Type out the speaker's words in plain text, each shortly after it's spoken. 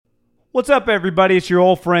What's up, everybody? It's your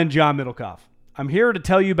old friend, John Middlecoff. I'm here to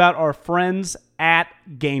tell you about our friends at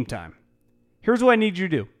Game Time. Here's what I need you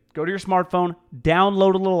to do. Go to your smartphone,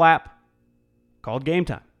 download a little app called Game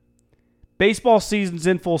Time. Baseball season's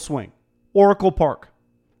in full swing. Oracle Park.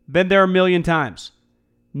 Been there a million times.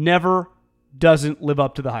 Never doesn't live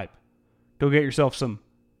up to the hype. Go get yourself some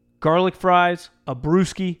garlic fries, a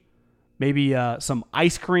brewski, maybe some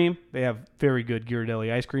ice cream. They have very good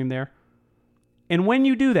Ghirardelli ice cream there. And when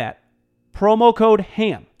you do that, promo code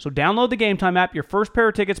HAM. So download the Game Time app. Your first pair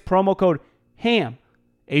of tickets, promo code HAM,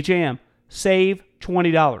 H-A-M, save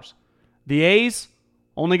 $20. The A's,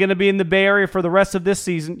 only going to be in the Bay Area for the rest of this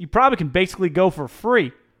season. You probably can basically go for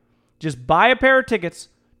free. Just buy a pair of tickets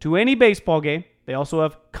to any baseball game. They also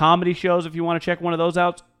have comedy shows if you want to check one of those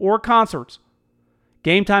out, or concerts.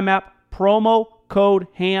 Game Time app, promo code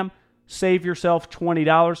HAM, save yourself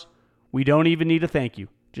 $20. We don't even need a thank you.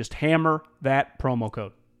 Just hammer that promo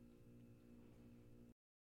code.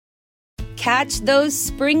 Catch those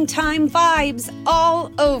springtime vibes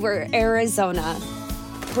all over Arizona.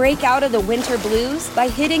 Break out of the winter blues by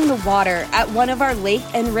hitting the water at one of our lake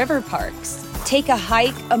and river parks. Take a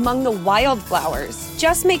hike among the wildflowers.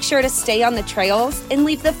 Just make sure to stay on the trails and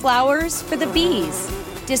leave the flowers for the bees.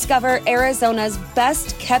 Discover Arizona's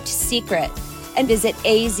best kept secret and visit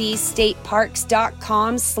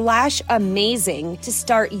azstateparks.com/amazing to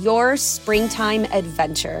start your springtime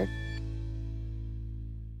adventure.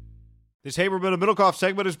 This Haberman and Middlecoff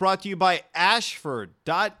segment is brought to you by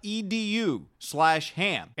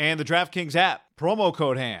ashford.edu/ham and the DraftKings app, promo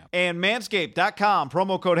code HAM, and manscaped.com,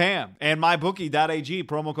 promo code HAM, and mybookie.ag,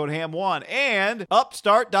 promo code HAM1, and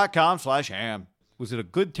upstart.com/ham. Was it a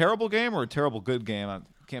good, terrible game or a terrible, good game? I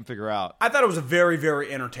can't figure out. I thought it was a very,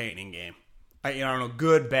 very entertaining game. I don't know,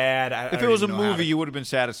 good, bad. If it was a movie, you would have been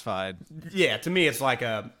satisfied. Yeah, to me, it's like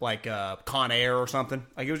a Con Air or something.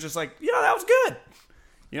 Like, it was just like, that was good.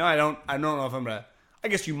 I don't know if I'm gonna. I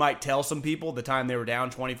guess you might tell some people the time they were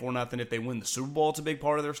down 24-0 if they win the Super Bowl. It's a big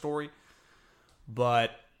part of their story.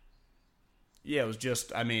 But yeah, it was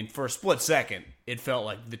just. For a split second, it felt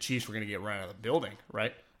like the Chiefs were gonna get run out of the building,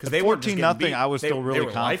 right? Because they were 14-0. I was still really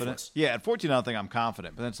confident. Lifeless. Yeah, at 14-0, I'm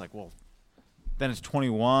confident. But then it's like, well, then it's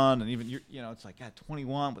 21, and even it's like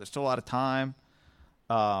 21, but there's still a lot of time.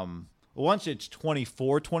 Once it's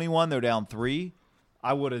 24-21, they're down 3.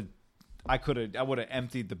 I would have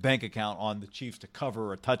emptied the bank account on the Chiefs to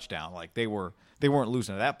cover a touchdown. Like they weren't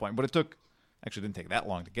losing at that point. But didn't take that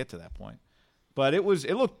long to get to that point. But it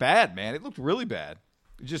looked bad, man. It looked really bad.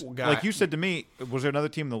 Like you said to me, was there another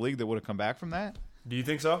team in the league that would have come back from that? Do you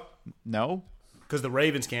think so? No. Because the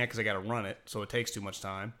Ravens can't, because they got to run it, so it takes too much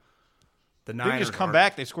time. The Niners they just come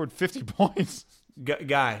back. They scored 50 points.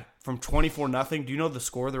 Guy, from 24-0, do you know the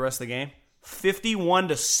score of the rest of the game?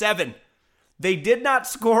 51-7. They did not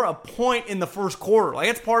score a point in the first quarter. Like,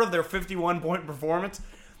 it's part of their 51-point performance.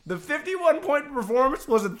 The 51-point performance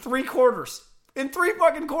was in 3 quarters. In 3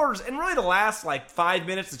 fucking quarters. And really the last, 5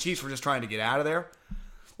 minutes, the Chiefs were just trying to get out of there.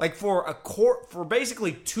 Like, for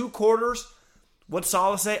basically 2 quarters, what'd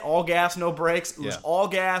Saleh say? All gas, no brakes. It was all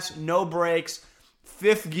gas, no brakes,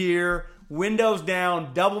 5th gear, windows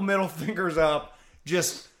down, double middle fingers up,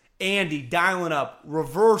 just Andy dialing up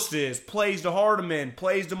reverses, plays to Hardeman,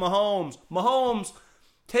 plays to Mahomes. Mahomes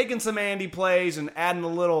taking some Andy plays and adding a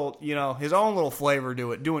little, his own little flavor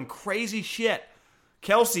to it, doing crazy shit.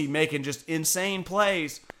 Kelsey making just insane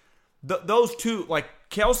plays. Those two,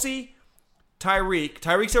 Kelsey,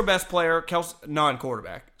 Tyreek's their best player, Kelsey,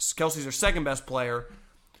 non-quarterback. Kelsey's their second best player.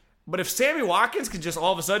 But if Sammy Watkins could just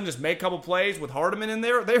all of a sudden just make a couple plays with Hardeman in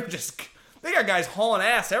there, they got guys hauling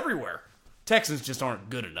ass everywhere. Texans just aren't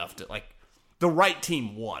good enough to, the right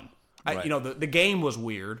team won. Right. The game was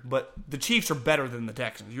weird, but the Chiefs are better than the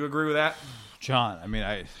Texans. You agree with that? John,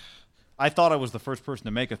 I thought I was the first person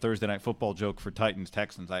to make a Thursday Night Football joke for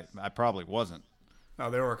Titans-Texans. I probably wasn't. No,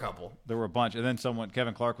 there were a couple. There were a bunch. And then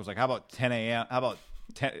Kevin Clark was like, how about 10 a.m.? How about,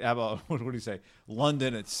 what did he say?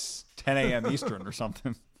 London, it's 10 a.m. Eastern or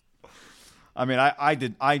something.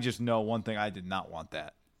 I just know one thing. I did not want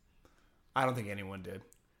that. I don't think anyone did.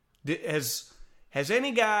 Has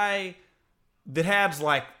any guy that has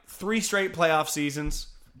 3 straight playoff seasons,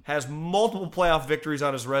 has multiple playoff victories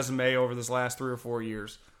on his resume over this last 3 or 4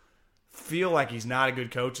 years, feel like he's not a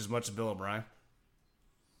good coach as much as Bill O'Brien?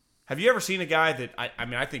 Have you ever seen a guy that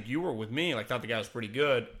I think you were with me, thought the guy was pretty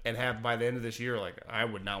good, and have by the end of this year, I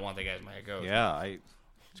would not want the guy as my head coach? Yeah,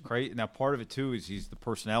 it's great. Now part of it too is he's the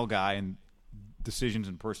personnel guy, and decisions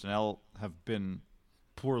in personnel have been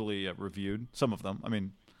poorly reviewed. Some of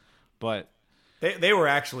them, but They were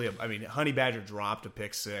actually, Honey Badger dropped a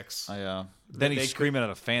pick six. Then he's screaming at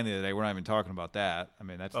a fan the other day. We're not even talking about that. I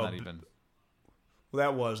mean, that's not even. Well,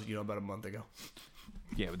 that was about a month ago.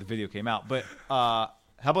 Yeah, but the video came out. But how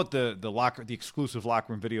about the exclusive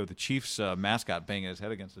locker room video of the Chiefs mascot banging his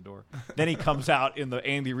head against the door? Then he comes out in the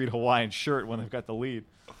Andy Reid Hawaiian shirt when they've got the lead.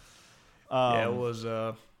 It was.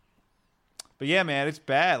 But yeah, man, it's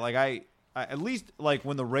bad. Like I at least like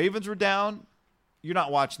when the Ravens were down, you're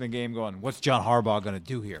not watching the game going, "What's John Harbaugh going to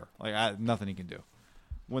do here?" Like nothing he can do.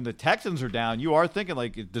 When the Texans are down, you are thinking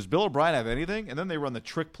like, "Does Bill O'Brien have anything?" And then they run the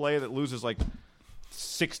trick play that loses like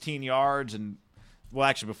 16 yards, and well,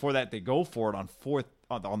 actually before that they go for it on fourth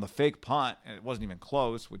on the fake punt, and it wasn't even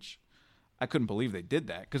close, which I couldn't believe they did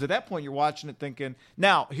that. Because at that point you're watching it thinking,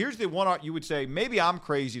 now here's the one you would say maybe I'm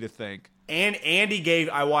crazy to think. And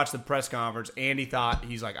I watched the press conference. Andy thought,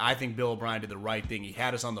 he's like, I think Bill O'Brien did the right thing. He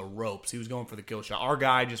had us on the ropes. He was going for the kill shot. Our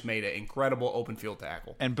guy just made an incredible open field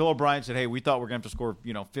tackle. And Bill O'Brien said, hey, we thought we were going to have to score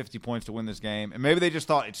 50 points to win this game. And maybe they just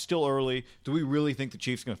thought it's still early. Do we really think the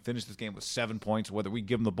Chiefs are going to finish this game with 7 points, whether we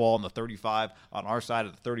give them the ball on the 35 on our side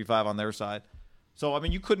or the 35 on their side? So, I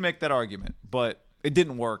mean, you could make that argument, but it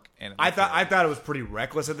didn't work. And I thought it was pretty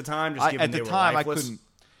reckless at the time, just given they were lifeless. I couldn't.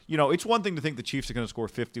 It's one thing to think the Chiefs are going to score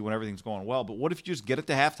 50 when everything's going well, but what if you just get it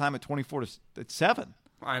to halftime at 24-7?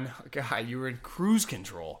 I know, God, you were in cruise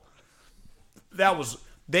control.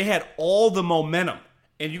 They had all the momentum,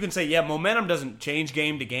 and you can say, yeah, momentum doesn't change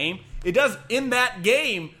game to game. It does. In that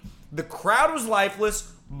game, the crowd was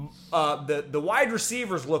lifeless. The wide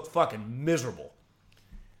receivers looked fucking miserable.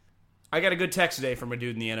 I got a good text today from a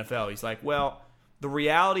dude in the NFL. He's like, well, the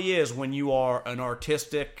reality is when you are an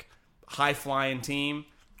artistic, high-flying team,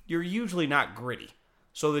 you're usually not gritty.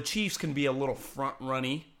 So the Chiefs can be a little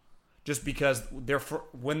front-runny just because they're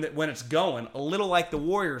when it's going, a little like the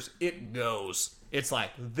Warriors, it goes. It's like,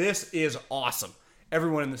 this is awesome.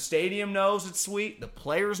 Everyone in the stadium knows it's sweet. The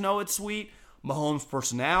players know it's sweet. Mahomes'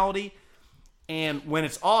 personality. And when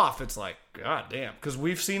it's off, it's like, God damn. Because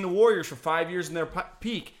we've seen the Warriors for 5 years in their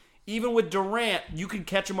peak. Even with Durant, you can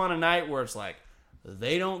catch them on a night where it's like,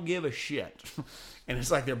 they don't give a shit. And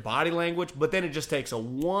it's like their body language, but then it just takes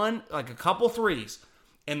a couple threes,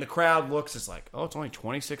 and the crowd looks, it's like, oh, it's only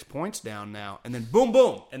 26 points down now. And then boom,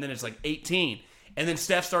 boom, and then it's like 18. And then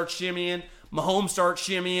Steph starts shimmying, Mahomes starts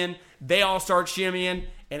shimmying, they all start shimmying,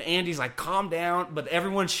 and Andy's like, calm down, but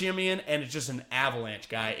everyone's shimmying, and it's just an avalanche,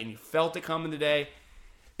 guy, and you felt it coming today.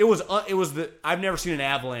 I've never seen an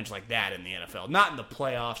avalanche like that in the NFL. Not in the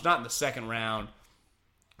playoffs, not in the second round.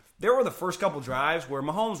 There were the first couple drives where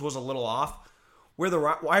Mahomes was a little off, where the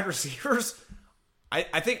wide receivers,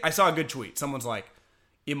 I think I saw a good tweet. Someone's like,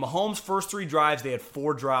 in Mahomes' first 3 drives, they had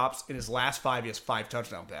 4 drops. In his last 5, he has 5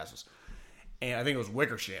 touchdown passes. And I think it was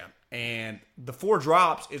Wickersham. And the 4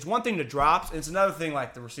 drops, it's one thing to drops, and it's another thing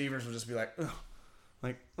like the receivers would just be like,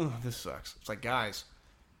 this sucks. It's like, guys,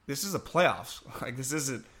 this is the playoffs. Like, this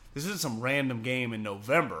isn't some random game in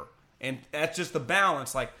November. And that's just the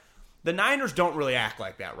balance. Like, the Niners don't really act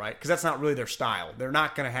like that, right? Because that's not really their style. They're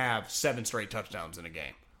not going to have 7 straight touchdowns in a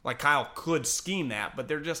game. Like, Kyle could scheme that, but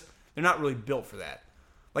they're not really built for that.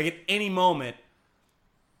 Like, at any moment,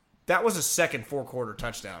 that was a second 4-quarter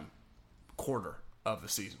touchdown quarter of the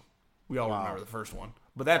season. We all remember the first one.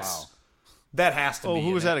 But that has to be. Oh,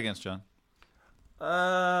 who was that against, John?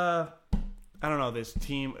 I don't know. This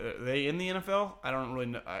team, are they in the NFL? I don't really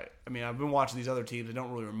know. I've been watching these other teams. They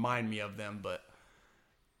don't really remind me of them, but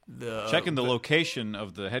checking the location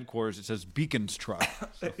of the headquarters, it says Beacon's truck.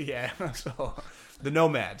 So. Yeah, so the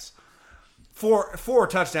Nomads. 4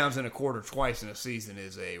 touchdowns in a quarter twice in a season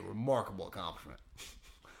is a remarkable accomplishment.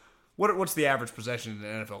 What's the average possession in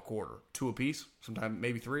an NFL quarter? 2 apiece? Sometimes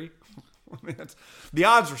maybe 3? The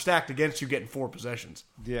odds are stacked against you getting 4 possessions.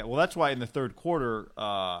 Yeah, well, that's why in the third quarter,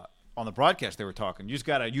 on the broadcast they were talking, you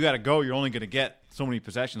gotta go. You're only going to get so many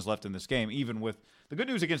possessions left in this game. Even with the good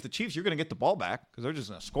news against the Chiefs, you're going to get the ball back because they're just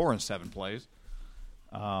going to score in 7 plays.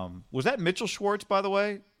 Was that Mitchell Schwartz, by the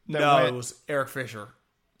way? It was Eric Fisher.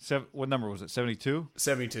 What number was it? 72?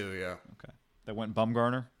 72, yeah. Okay. That went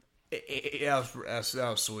Bumgarner? Yeah, that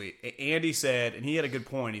was sweet. Andy said, and he had a good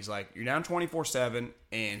point, he's like, you're down 24-7,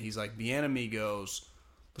 and he's like, bien amigos,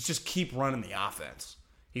 let's just keep running the offense.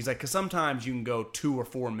 He's like, because sometimes you can go 2 or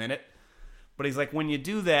 4 minute, but he's like, when you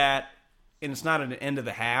do that, and it's not at the end of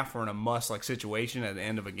the half or in a must-like situation at the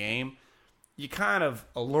end of a game, you kind of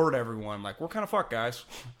alert everyone, like, we're kind of fucked, guys.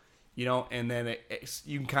 And then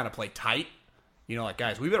you can kind of play tight. Like,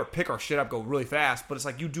 guys, we better pick our shit up, go really fast. But it's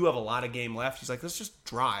like, you do have a lot of game left. He's like, let's just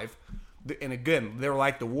drive. And again, they're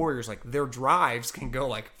like the Warriors. Like, their drives can go,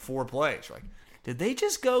 like, 4 plays. Like, did they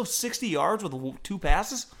just go 60 yards with 2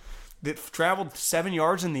 passes? that traveled 7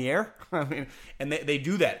 yards in the air. I mean, and they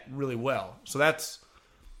do that really well. So that's,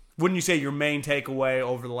 wouldn't you say your main takeaway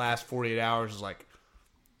over the last 48 hours is like,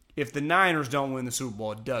 if the Niners don't win the Super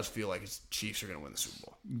Bowl, it does feel like it's Chiefs are going to win the Super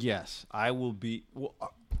Bowl. Yes, I will be. Well,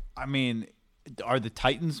 I mean, are the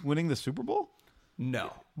Titans winning the Super Bowl?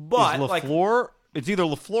 No, but is LaFleur, it's either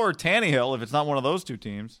LaFleur or Tannehill. If it's not one of those two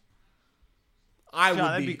teams, I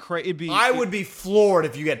would be floored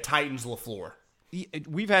if you get Titans LaFleur.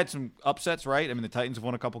 We've had some upsets, right? I mean, the Titans have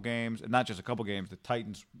won a couple games, and not just a couple games. The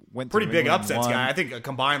Titans went pretty to big England upsets, and won. guy. I think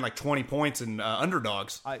combined like 20 points and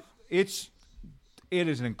underdogs. It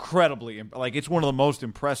is an incredibly, like, it's one of the most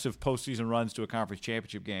impressive postseason runs to a conference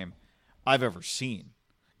championship game I've ever seen,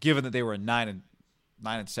 given that they were a 9-7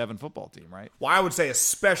 football team, right? Well, I would say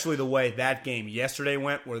especially the way that game yesterday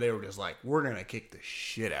went, where they were just like, we're going to kick the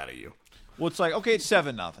shit out of you. Well, it's like, okay, it's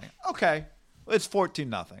 7-0. Okay. It's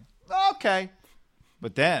 14-0. Okay.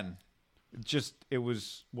 But then it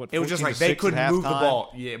was what? It was just like they couldn't move the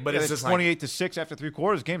ball. Yeah, but it's just 28-6 after 3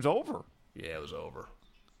 quarters. Game's over. Yeah, it was over.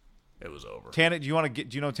 It was over. Do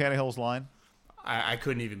you know Tannehill's line? I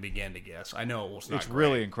couldn't even begin to guess. I know it was not. It's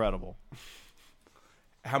really incredible.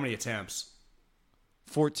 How many attempts?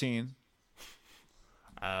 14.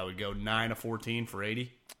 We go 9 of 14 for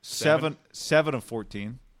 80. 7 of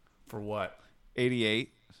 14 for what?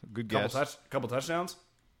 88. Good guess. Couple touchdowns.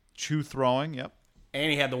 2 throwing. Yep. And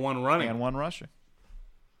he had the 1 running and 1 rushing.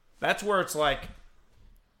 That's where it's like.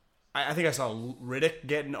 I think I saw Riddick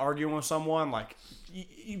getting arguing with someone. Like,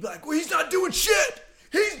 you'd be like, well, he's not doing shit.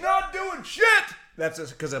 He's not doing shit. That's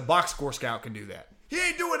because a box score scout can do that. He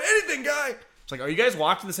ain't doing anything, guy. It's like, are you guys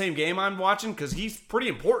watching the same game I'm watching? Because he's pretty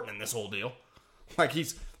important in this whole deal. Like,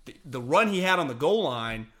 the run he had on the goal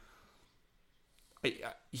line,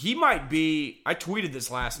 he might be, I tweeted this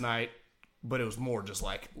last night, but it was more just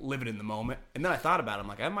like living in the moment. And then I thought about it. I'm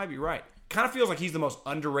like, that might be right. Kind of feels like he's the most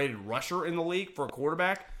underrated rusher in the league for a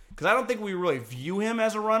quarterback. Because I don't think we really view him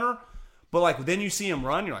as a runner. But, like, then you see him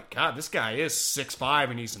run, you're like, God, this guy is 6'5",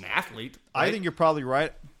 and he's an athlete. Right? I think you're probably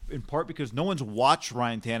right, in part because no one's watched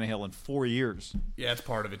Ryan Tannehill in 4 years. Yeah, that's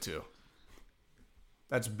part of it, too.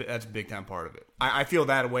 That's a big-time part of it. I feel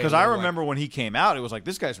that way. Because I remember when he came out, it was like,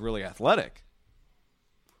 this guy's really athletic.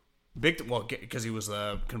 Because he was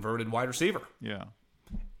a converted wide receiver. Yeah.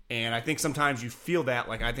 And I think sometimes you feel that.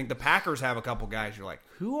 Like, I think the Packers have a couple guys. You're like,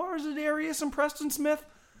 who are Za'Darius and Preston Smith?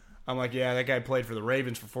 I'm like, yeah, that guy played for the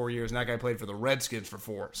Ravens for 4 years, and that guy played for the Redskins for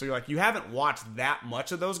 4. So you're like, you haven't watched that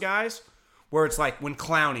much of those guys, where it's like when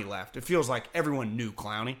Clowney left, it feels like everyone knew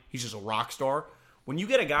Clowney. He's just a rock star. When you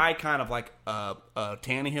get a guy kind of like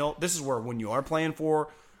Tannehill, this is where when you are playing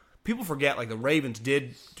for, people forget, like the Ravens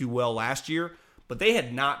did do well last year, but they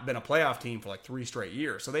had not been a playoff team for like 3 straight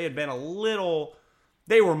years. So they had been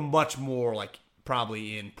they were much more like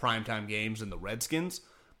probably in primetime games than the Redskins.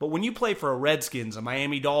 But when you play for a Redskins, a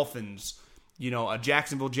Miami Dolphins, a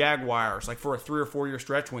Jacksonville Jaguars, like for a 3 or 4 year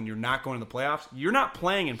stretch when you're not going to the playoffs, you're not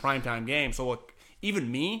playing in primetime games. So look,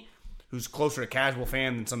 even me, who's closer to casual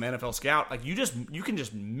fan than some NFL scout, like you can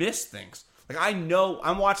just miss things. Like I know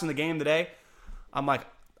I'm watching the game today. I'm like,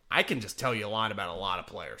 I can just tell you a lot about a lot of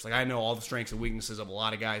players. Like I know all the strengths and weaknesses of a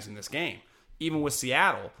lot of guys in this game, even with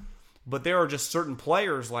Seattle. But there are just certain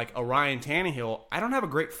players like a Ryan Tannehill I don't have a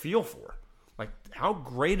great feel for. Like, how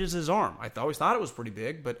great is his arm? I always thought it was pretty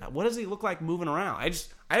big, but what does he look like moving around?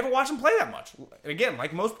 I haven't watched him play that much. And again,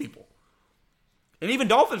 like most people. And even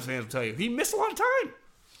Dolphins fans will tell you, he missed a lot of time.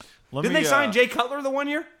 Didn't they sign Jay Cutler the 1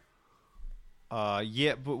 year?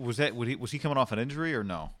 Yeah, but was he coming off an injury or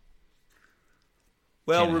no?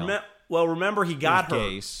 Well, remember he got hurt.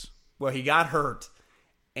 Gase. Well, he got hurt,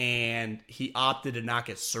 and he opted to not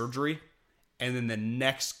get surgery. And then the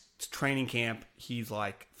next training camp, he's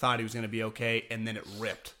like thought he was going to be okay, and then it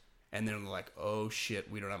ripped, and then they're like, oh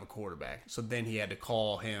shit, we don't have a quarterback. So then he had to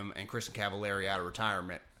call him and Christian Cavallari out of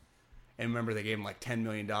retirement. And remember, they gave him like $10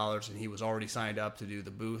 million, and he was already signed up to do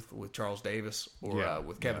the booth with Charles Davis or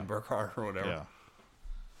with Kevin Burkhardt or whatever.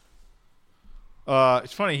 Yeah.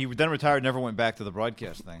 It's funny, he then retired, never went back to the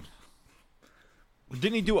broadcast thing.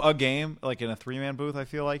 Didn't he do a game like in a 3-man booth? I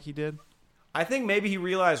feel like he did. I think maybe he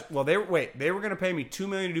realized, well, they were going to pay me $2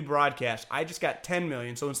 million to do broadcast. I just got $10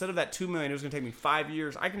 million, so instead of that $2 million, it was going to take me 5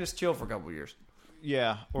 years. I can just chill for a couple of years.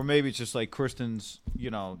 Yeah, or maybe it's just like Kristen's,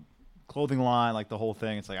 clothing line, like the whole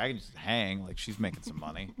thing. It's like I can just hang, like she's making some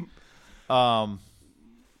money.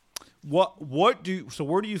 Where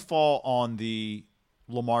do you fall on the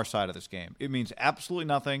Lamar side of this game? It means absolutely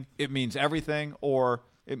nothing. It means everything, or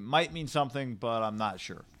it might mean something, but I'm not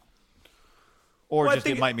sure. Or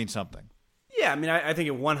it might mean something. Yeah, I mean, I think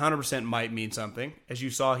it 100% might mean something. As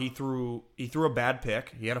you saw, he threw a bad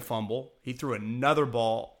pick. He had a fumble. He threw another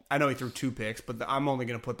ball. I know he threw 2 picks, but I'm only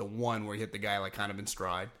going to put the one where he hit the guy like kind of in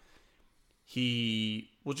stride.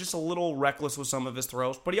 He was just a little reckless with some of his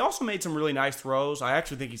throws, but he also made some really nice throws. I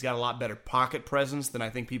actually think he's got a lot better pocket presence than I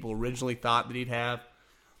think people originally thought that he'd have.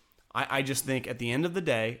 I just think at the end of the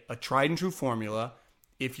day, a tried and true formula,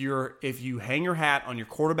 if you hang your hat on your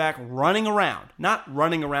quarterback running around, not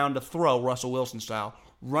running around to throw Russell Wilson style,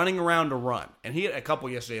 running around to run. And he had a couple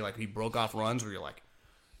yesterday, like he broke off runs where you're like,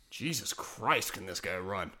 Jesus Christ, can this guy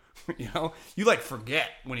run? You know, you like forget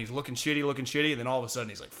when he's looking shitty, and then all of a sudden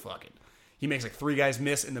he's like, fuck it. He makes like 3 guys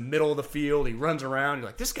miss in the middle of the field. He runs around. You're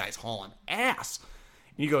like, this guy's hauling ass.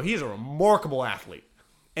 And you go, he's a remarkable athlete.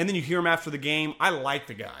 And then you hear him after the game. I like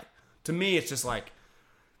the guy. To me, it's just like,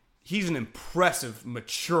 he's an impressive,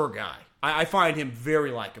 mature guy. I find him very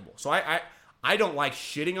likable. So I don't like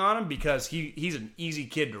shitting on him because he's an easy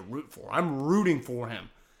kid to root for. I'm rooting for him.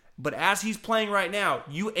 But as he's playing right now,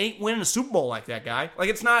 you ain't winning a Super Bowl like that guy. Like,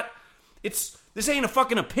 this ain't a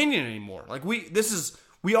fucking opinion anymore. Like,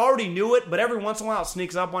 we already knew it, but every once in a while it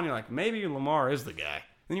sneaks up on you like, maybe Lamar is the guy.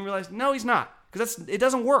 Then you realize, no, he's not. Because it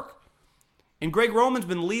doesn't work. And Greg Roman's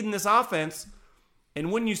been leading this offense. And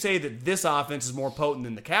wouldn't you say that this offense is more potent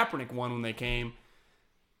than the Kaepernick one when they came?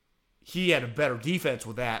 He had a better defense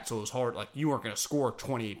with that, so it was hard. Like, you weren't going to score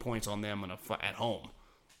 28 points on them at home,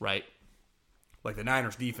 right? Like the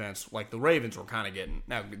Niners defense, like the Ravens were kind of getting,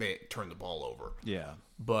 now they turned the ball over. Yeah.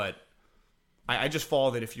 But I just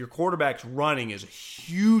follow that if your quarterback's running is a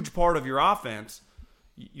huge part of your offense,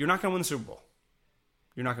 you're not going to win the Super Bowl.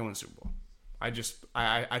 You're not going to win the Super Bowl.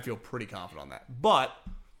 I feel pretty confident on that. But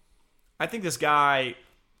I think this guy,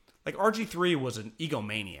 like RG3 was an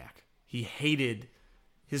egomaniac. He hated,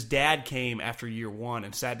 his dad came after year 1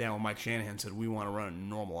 and sat down with Mike Shanahan and said, we want to run a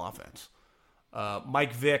normal offense.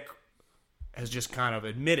 Mike Vick has just kind of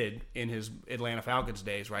admitted in his Atlanta Falcons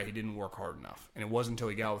days, right, he didn't work hard enough. And it wasn't until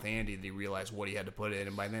he got with Andy that he realized what he had to put in,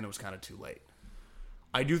 and by then it was kind of too late.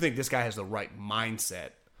 I do think this guy has the right mindset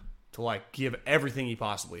to, like, give everything he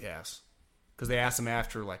possibly has. Because they asked him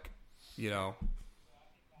after, like, you know,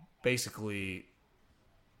 basically,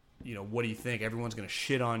 you know, what do you think? Everyone's going to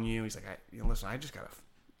shit on you. He's like, listen, I just got to,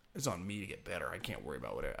 it's on me to get better. I can't worry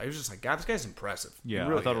about whatever. I was just like, God, this guy's impressive. Yeah,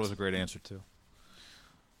 really I thought is. it was a great answer, too.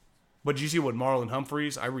 But did you see what Marlon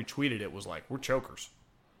Humphreys, I retweeted it, was like, we're chokers.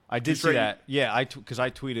 I did see that. Yeah, because I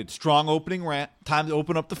tweeted, strong opening rant, time to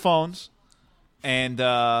open up the phones and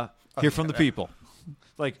hear from the people.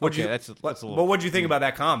 Like, okay, that's a little... But what did you think about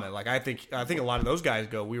that comment? Like, I think a lot of those guys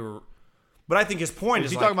go, we were... But I think his point is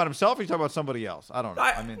he like, talking about himself or he talking about somebody else? I don't know.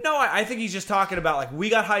 I think he's just talking about, like, we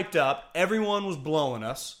got hyped up. Everyone was blowing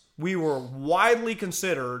us. We were widely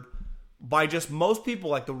considered by just most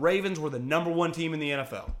people, like the Ravens were the number 1 team in the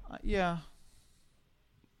NFL. Yeah.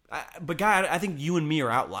 But, guy, I think you and me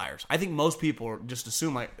are outliers. I think most people just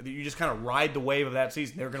assume, like, you just kind of ride the wave of that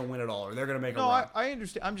season. They're going to win it all, or they're going to make a run. I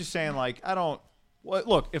understand. I'm just saying, like, I don't... Well,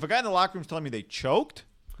 look, if a guy in the locker room is telling me they choked,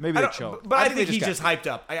 maybe they choked. But I think he's just hyped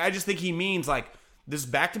up. I just think he means, like, this is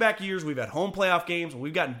back-to-back years. We've had home playoff games, and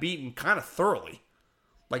we've gotten beaten kind of thoroughly.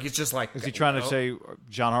 Like, it's just like... Is he trying to say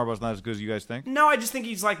John Harbaugh's not as good as you guys think? No, I just think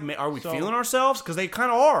he's like, are we feeling ourselves? Because they kind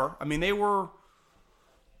of are. I mean,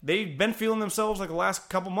 they've been feeling themselves like the last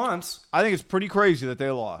couple months. I think it's pretty crazy that they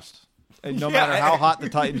lost. And no matter how hot the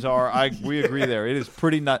Titans are, we agree there. It is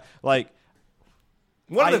pretty nut. Like,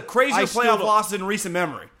 one of the craziest playoff losses in recent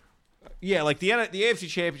memory. Yeah, like the AFC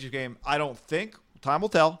Championship game, I don't think, time will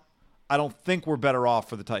tell, I don't think we're better off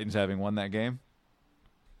for the Titans having won that game.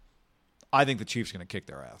 I think the Chiefs are going to kick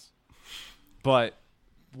their ass. But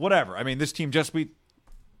whatever. I mean, this team just beat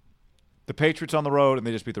the Patriots on the road, and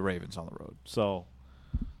they just beat the Ravens on the road. So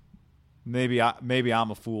maybe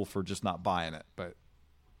I'm a fool for just not buying it. But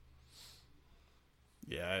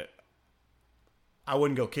yeah, I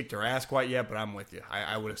wouldn't go kick their ass quite yet, but I'm with you.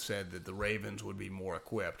 I would have said that the Ravens would be more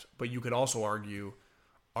equipped. But you could also argue,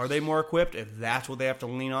 are they more equipped if that's what they have to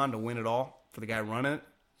lean on to win it all for the guy running it?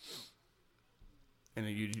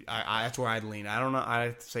 And that's where I'd lean. I don't know.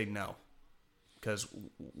 I'd say no. Because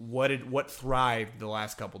what thrived the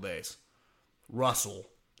last couple days? Russell,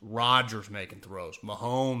 Rodgers making throws,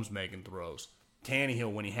 Mahomes making throws,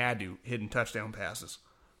 Tannehill when he had to, hitting touchdown passes.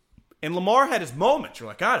 And Lamar had his moments. You're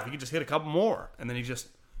like, God, if he could just hit a couple more. And then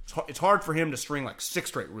it's hard for him to string like 6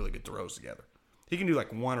 straight really good throws together. He can do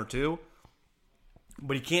like 1 or 2,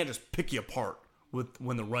 but he can't just pick you apart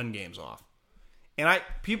when the run game's off. And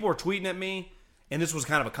people were tweeting at me, and this was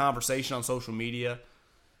kind of a conversation on social media.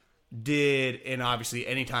 and obviously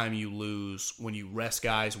anytime you lose, when you rest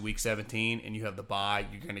guys week 17 and you have the bye,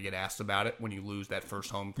 you're going to get asked about it when you lose that first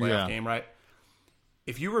home playoff game, right?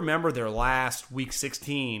 If you remember their last week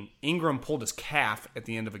 16, Ingram pulled his calf at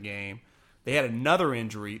the end of a game. They had another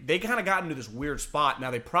injury. They kind of got into this weird spot. Now,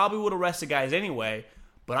 they probably would have rested guys anyway,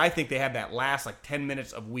 but I think they had that last 10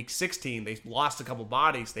 minutes of week 16. They lost a couple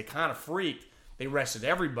bodies. They kind of freaked. They rested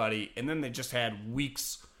everybody, and then they just had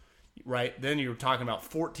weeks, right? Then you're talking about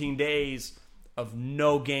 14 days of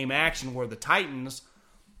no game action where the Titans,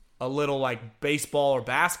 a little like baseball or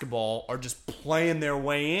basketball, are just playing their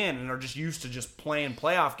way in and are just used to just playing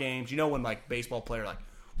playoff games. You know when baseball players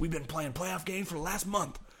we've been playing playoff games for the last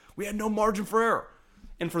month. We had no margin for error.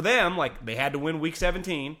 And for them, they had to win week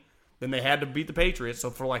 17. Then they had to beat the Patriots. So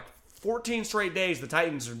for 14 straight days, the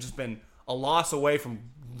Titans have just been a loss away from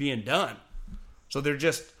being done. So they're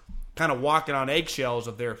just kind of walking on eggshells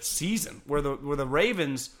of their season. Where the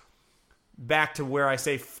Ravens, back to where I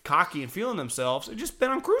say cocky and feeling themselves, they've just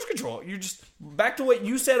been on cruise control. You're just back to what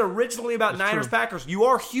you said originally about Niners Packers. You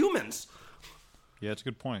are humans. Yeah, it's a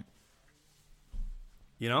good point.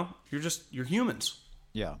 You're humans.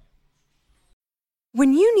 Yeah.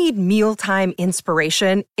 When you need mealtime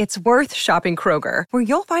inspiration, it's worth shopping Kroger, where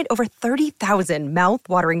you'll find over 30,000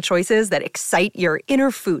 mouth-watering choices that excite your inner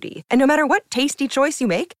foodie. And no matter what tasty choice you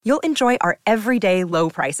make, you'll enjoy our everyday low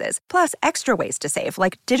prices, plus extra ways to save,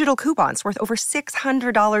 like digital coupons worth over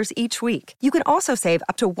 $600 each week. You can also save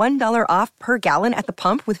up to $1 off per gallon at the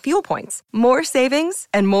pump with fuel points. More savings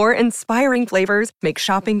and more inspiring flavors make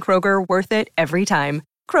shopping Kroger worth it every time.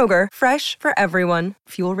 Kroger, fresh for everyone.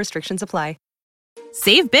 Fuel restrictions apply.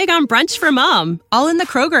 Save big on brunch for mom, all in the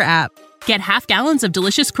Kroger app. Get half gallons of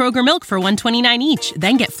delicious Kroger milk for $1.29 each.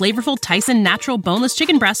 Then get flavorful Tyson natural boneless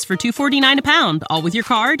chicken breasts for $2.49 a pound, all with your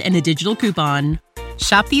card and a digital coupon.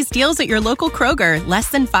 Shop these deals at your local Kroger, less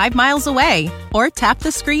than 5 miles away. Or tap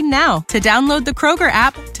the screen now to download the Kroger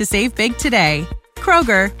app to save big today.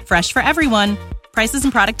 Kroger, fresh for everyone. Prices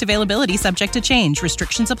and product availability subject to change.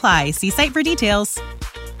 Restrictions apply. See site for details.